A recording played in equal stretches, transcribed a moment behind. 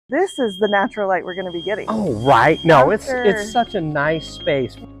this is the natural light we're going to be getting. Oh, right. No, After... it's such a nice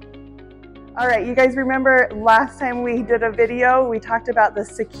space. All right, you guys remember last time we did a video, we talked about the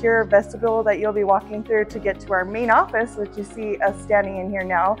secure vestibule that you'll be walking through to get to our main office, which you see us standing in here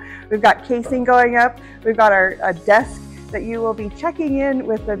now. We've got casing going up. We've got our desk that you will be checking in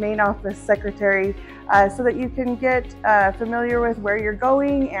with the main office secretary so that you can get familiar with where you're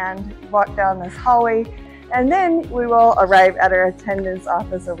going and walk down this hallway. And then we will arrive at our attendance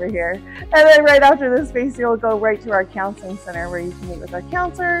office over here. And then right after this space, you'll go right to our counseling center where you can meet with our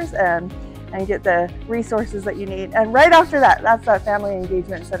counselors and get the resources that you need. And right after that, that's that family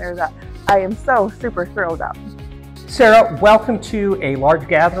engagement center that I am so super thrilled about. Sarah, welcome to a large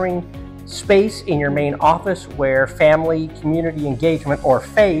gathering space in your main office where family community engagement, or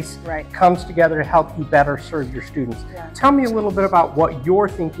FACE, comes together to help you better serve your students. Yeah. Tell me a little bit about what you're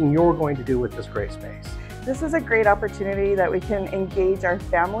thinking you're going to do with this great space. This is a great opportunity that we can engage our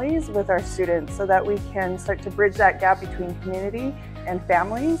families with our students so that we can start to bridge that gap between community and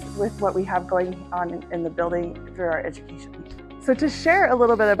families with what we have going on in the building through our education. So to share a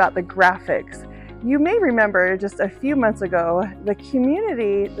little bit about the graphics, you may remember just a few months ago, the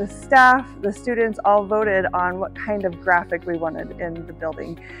community, the staff, the students all voted on what kind of graphic we wanted in the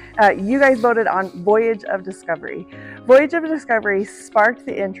building. You guys voted on Voyage of Discovery. Voyage of Discovery sparked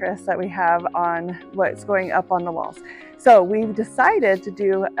the interest that we have on what's going up on the walls. So we've decided to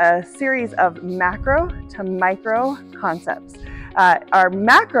do a series of macro to micro concepts. Our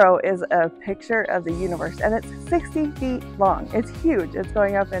macro is a picture of the universe, and it's 60 feet long. It's huge. It's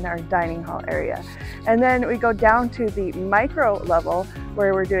going up in our dining hall area. And then we go down to the micro level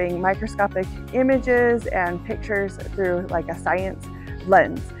where we're doing microscopic images and pictures through like a science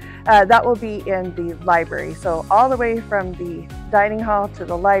lens. That will be in the library. So all the way from the dining hall to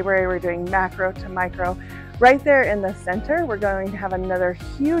the library, we're doing macro to micro. Right there in the center, we're going to have another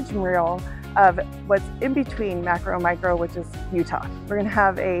huge mural of what's in between macro and micro, which is Utah. We're going to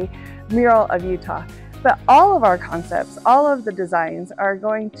have a mural of Utah. But all of our concepts, all of the designs are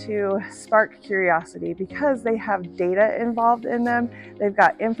going to spark curiosity because they have data involved in them. They've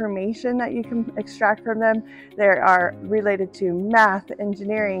got information that you can extract from them. They are related to math,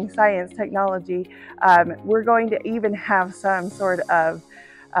 engineering, science, technology. We're going to even have some sort of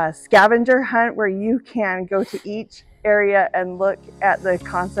scavenger hunt where you can go to each area and look at the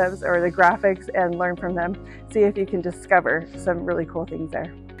concepts or the graphics and learn from them. See if you can discover some really cool things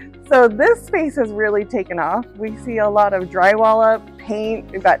there. So this space has really taken off. We see a lot of drywall up,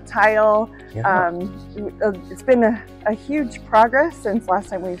 paint, we've got tile. Yeah. It's been a huge progress since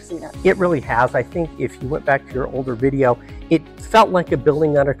last time we've seen it. It really has. I think if you went back to your older video, it felt like a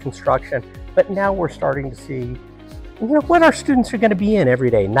building under construction, but now we're starting to see what our students are going to be in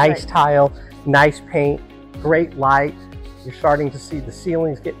every day. Nice tile, nice paint, great light. You're starting to see the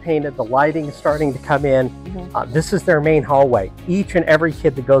ceilings get painted, the lighting is starting to come in. This is their main hallway. Each and every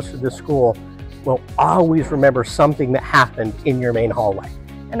kid that goes to this school will always remember something that happened in your main hallway.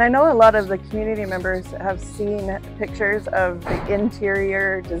 And I know a lot of the community members have seen pictures of the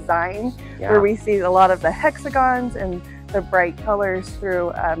interior design, where we see a lot of the hexagons and the bright colors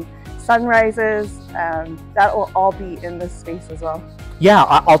through sunrises. That will all be in this space as well. Yeah,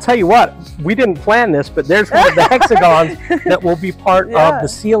 I'll tell you what, we didn't plan this, but there's one of the hexagons that will be part of the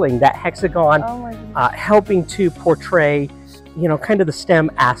ceiling. That hexagon helping to portray, kind of the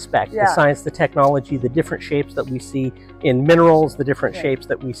STEM aspect, the science, the technology, the different shapes that we see in minerals, the different shapes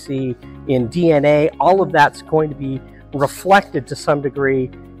that we see in DNA. All of that's going to be reflected to some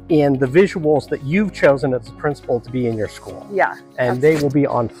degree in the visuals that you've chosen as a principal to be in your school. Yeah. And they will be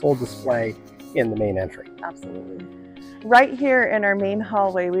on full display in the main entry. Absolutely. Right here in our main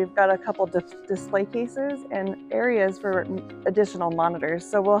hallway, we've got a couple display cases and areas for additional monitors.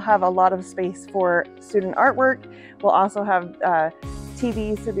 So we'll have a lot of space for student artwork. We'll also have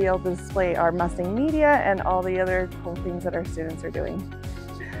TVs to be able to display our Mustang media and all the other cool things that our students are doing.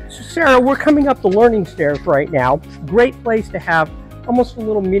 So Sarah, we're coming up the learning stairs right now. Great place to have almost a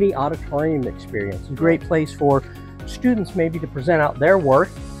little mini auditorium experience. A great place for students maybe to present out their work.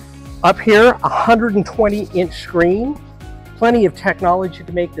 Up here, 120-inch screen. Plenty of technology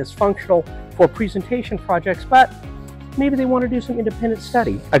to make this functional for presentation projects, but maybe they want to do some independent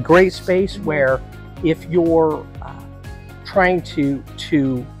study. A great space where if you're trying to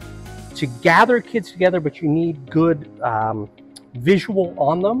gather kids together, but you need good visual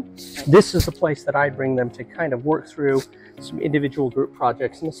on them, this is a place that I bring them to kind of work through some individual group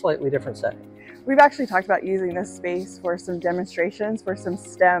projects in a slightly different setting. We've actually talked about using this space for some demonstrations, for some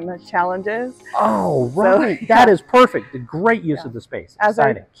STEM challenges. Oh, right. So, that is perfect. A great use of the space. As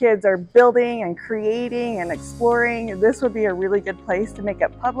Exciting. our kids are building and creating and exploring, this would be a really good place to make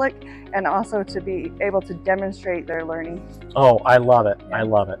it public and also to be able to demonstrate their learning. Oh, I love it. I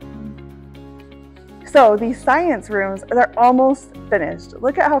love it. So these science rooms, they're almost finished.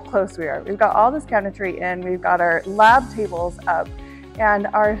 Look at how close we are. We've got all this cabinetry in, we've got our lab tables up, and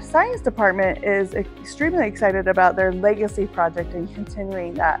our science department is extremely excited about their legacy project and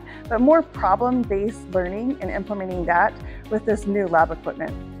continuing that, but more problem-based learning and implementing that with this new lab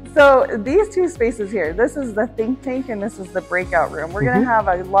equipment. So these two spaces here, this is the think tank and this is the breakout room. We're gonna have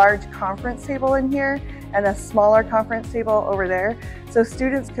a large conference table in here and a smaller conference table over there. So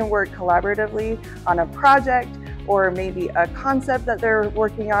students can work collaboratively on a project or maybe a concept that they're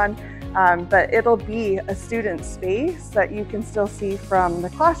working on. But it'll be a student space that you can still see from the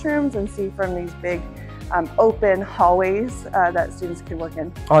classrooms and see from these big open hallways that students can work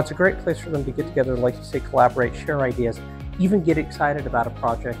in. Oh, it's a great place for them to get together, like you say, collaborate, share ideas, even get excited about a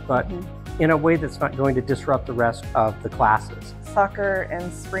project, but in a way that's not going to disrupt the rest of the classes. Soccer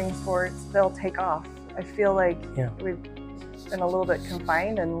and spring sports, they'll take off. I feel like we've been a little bit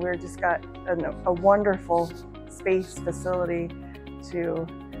confined and we're just got a wonderful space facility to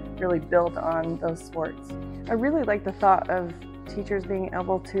really build on those sports. I really like the thought of teachers being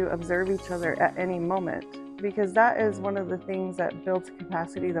able to observe each other at any moment, because that is one of the things that builds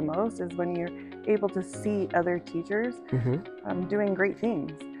capacity the most, is when you're able to see other teachers doing great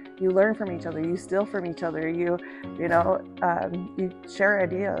things. You learn from each other, you steal from each other, you share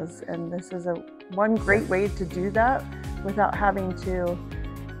ideas, and this is one great way to do that without having to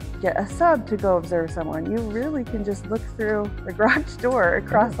get a sub to go observe someone. You really can just look through the garage door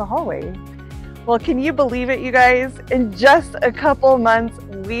across the hallway. Well, can you believe it, you guys? In just a couple months,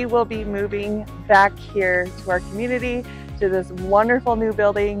 we will be moving back here to our community, to this wonderful new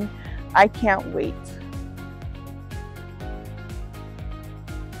building. I can't wait.